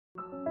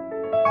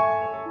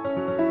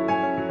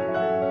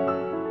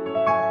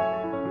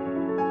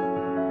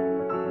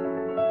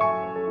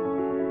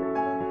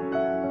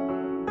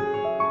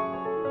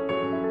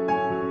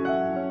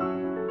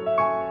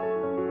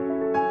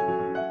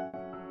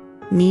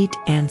Meet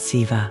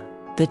Antsiva,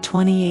 the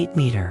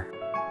 28-meter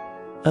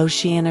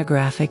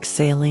oceanographic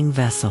sailing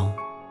vessel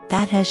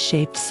that has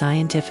shaped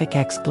scientific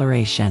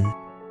exploration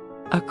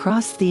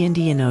across the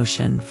Indian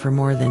Ocean for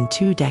more than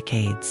 2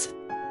 decades.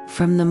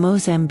 From the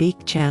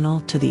Mozambique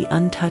Channel to the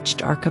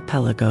untouched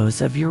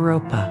archipelagos of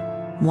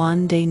Europa,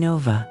 Juan de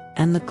Nova,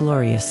 and the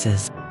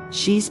Glorieuses,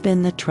 she's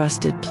been the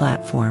trusted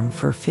platform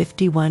for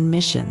 51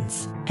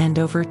 missions and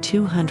over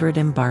 200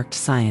 embarked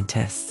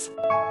scientists.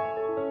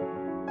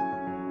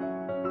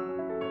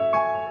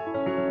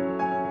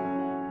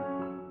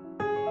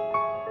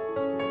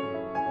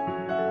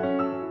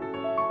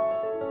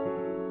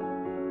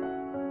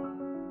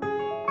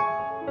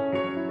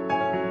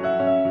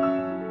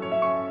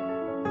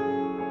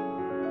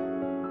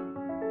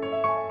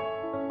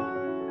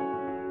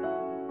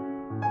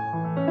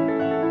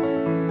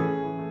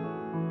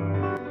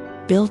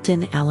 Built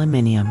in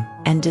aluminium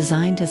and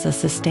designed as a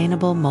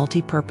sustainable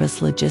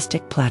multi-purpose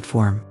logistic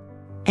platform,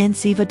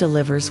 Antsiva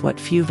delivers what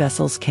few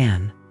vessels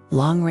can: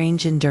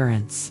 long-range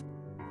endurance,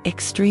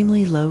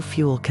 extremely low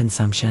fuel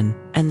consumption,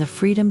 and the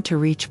freedom to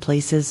reach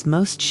places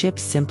most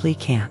ships simply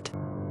can't.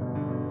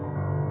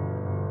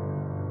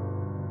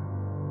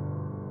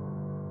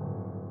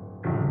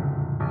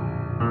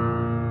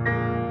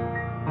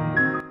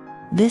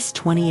 This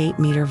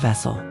 28-meter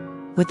vessel,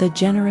 with a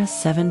generous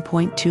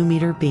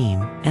 7.2-meter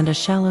beam and a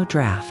shallow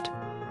draft,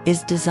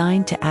 is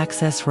designed to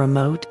access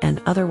remote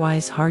and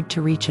otherwise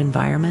hard-to-reach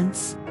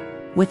environments.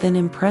 With an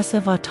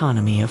impressive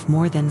autonomy of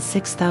more than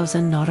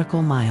 6,000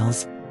 nautical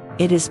miles,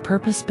 it is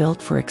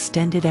purpose-built for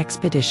extended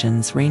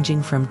expeditions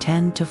ranging from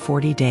 10 to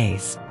 40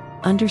 days.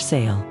 Under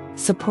sail,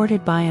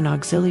 supported by an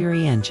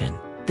auxiliary engine,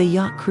 the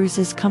yacht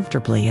cruises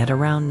comfortably at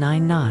around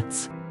 9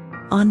 knots.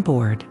 On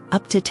board,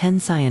 up to 10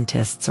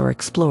 scientists or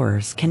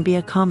explorers can be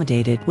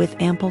accommodated with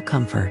ample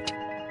comfort,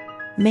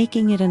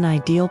 making it an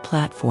ideal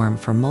platform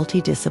for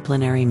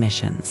multidisciplinary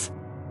missions.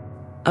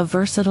 A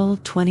versatile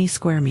 20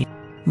 square meter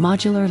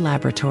modular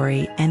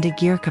laboratory and a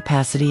gear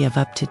capacity of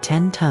up to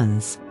 10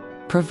 tons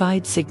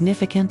provide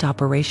significant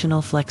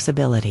operational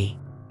flexibility.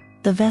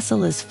 The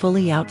vessel is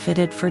fully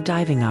outfitted for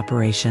diving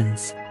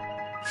operations,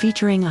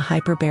 featuring a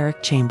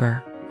hyperbaric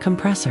chamber,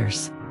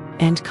 compressors,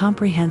 and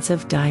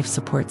comprehensive dive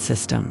support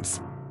systems.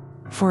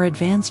 For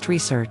advanced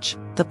research,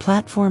 the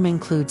platform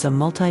includes a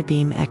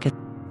multi-beam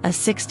a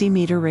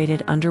 60-meter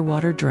rated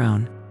underwater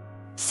drone,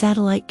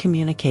 satellite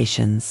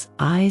communications,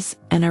 eyes,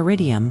 and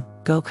iridium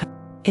GO.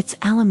 Its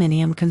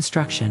aluminium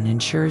construction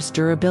ensures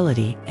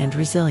durability and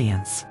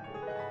resilience,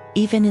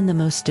 even in the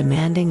most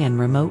demanding and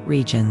remote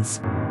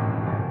regions.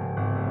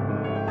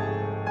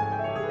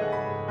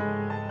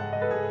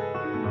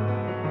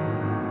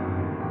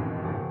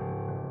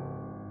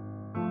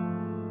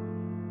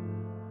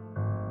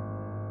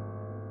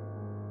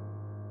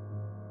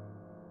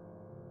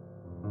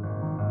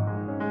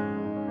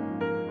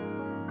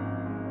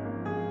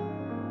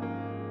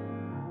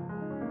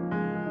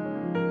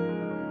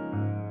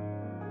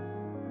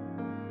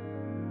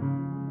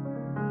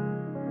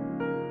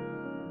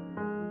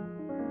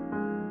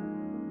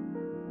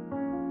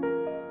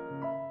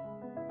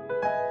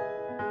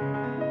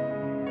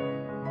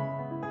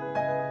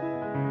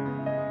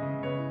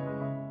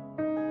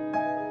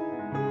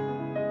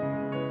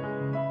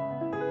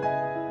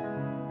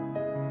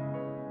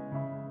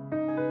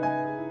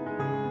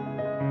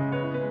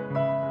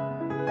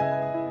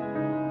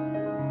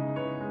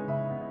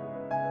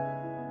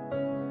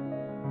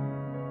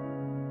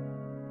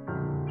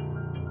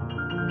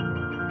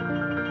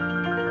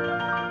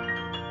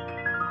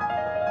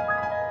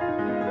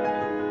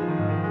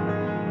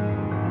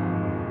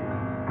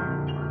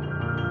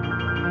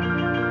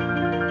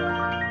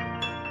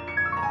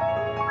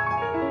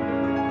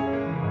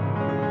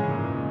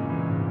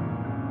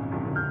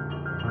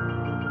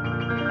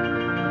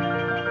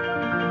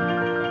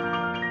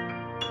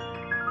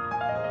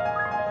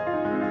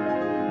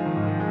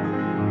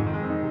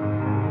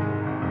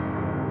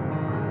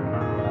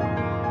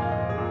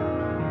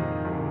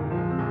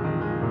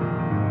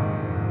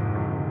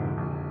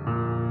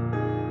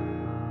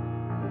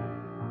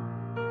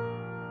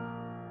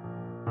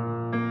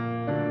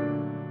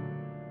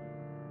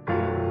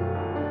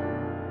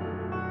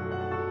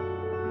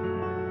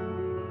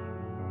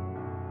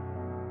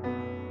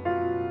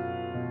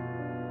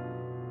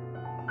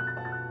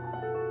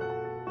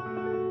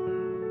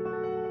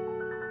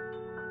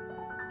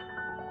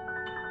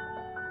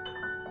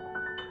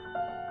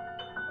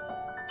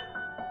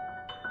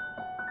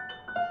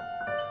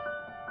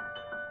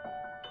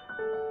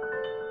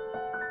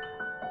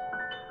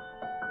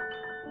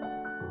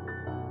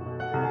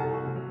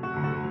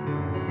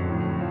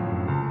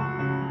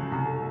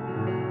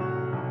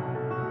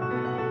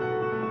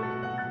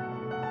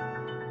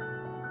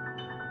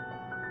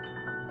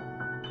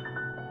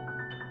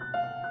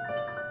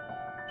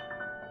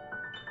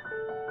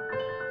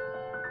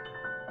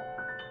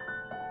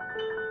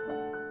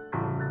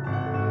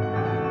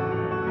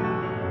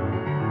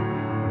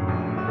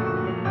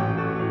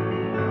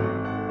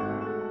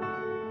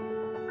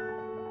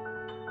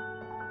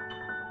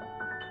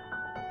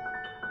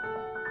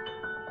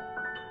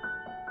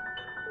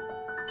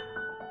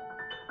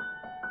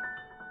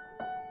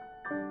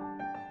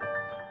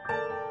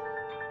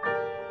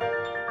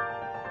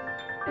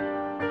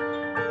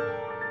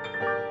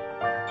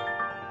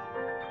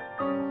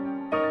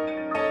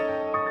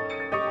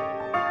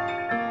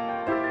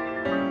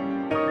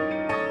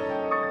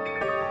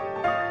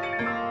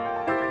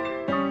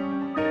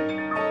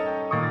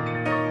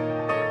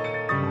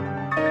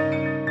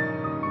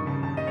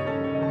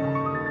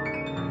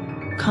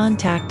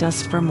 Contact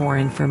us for more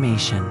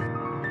information.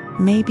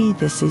 Maybe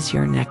this is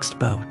your next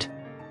boat.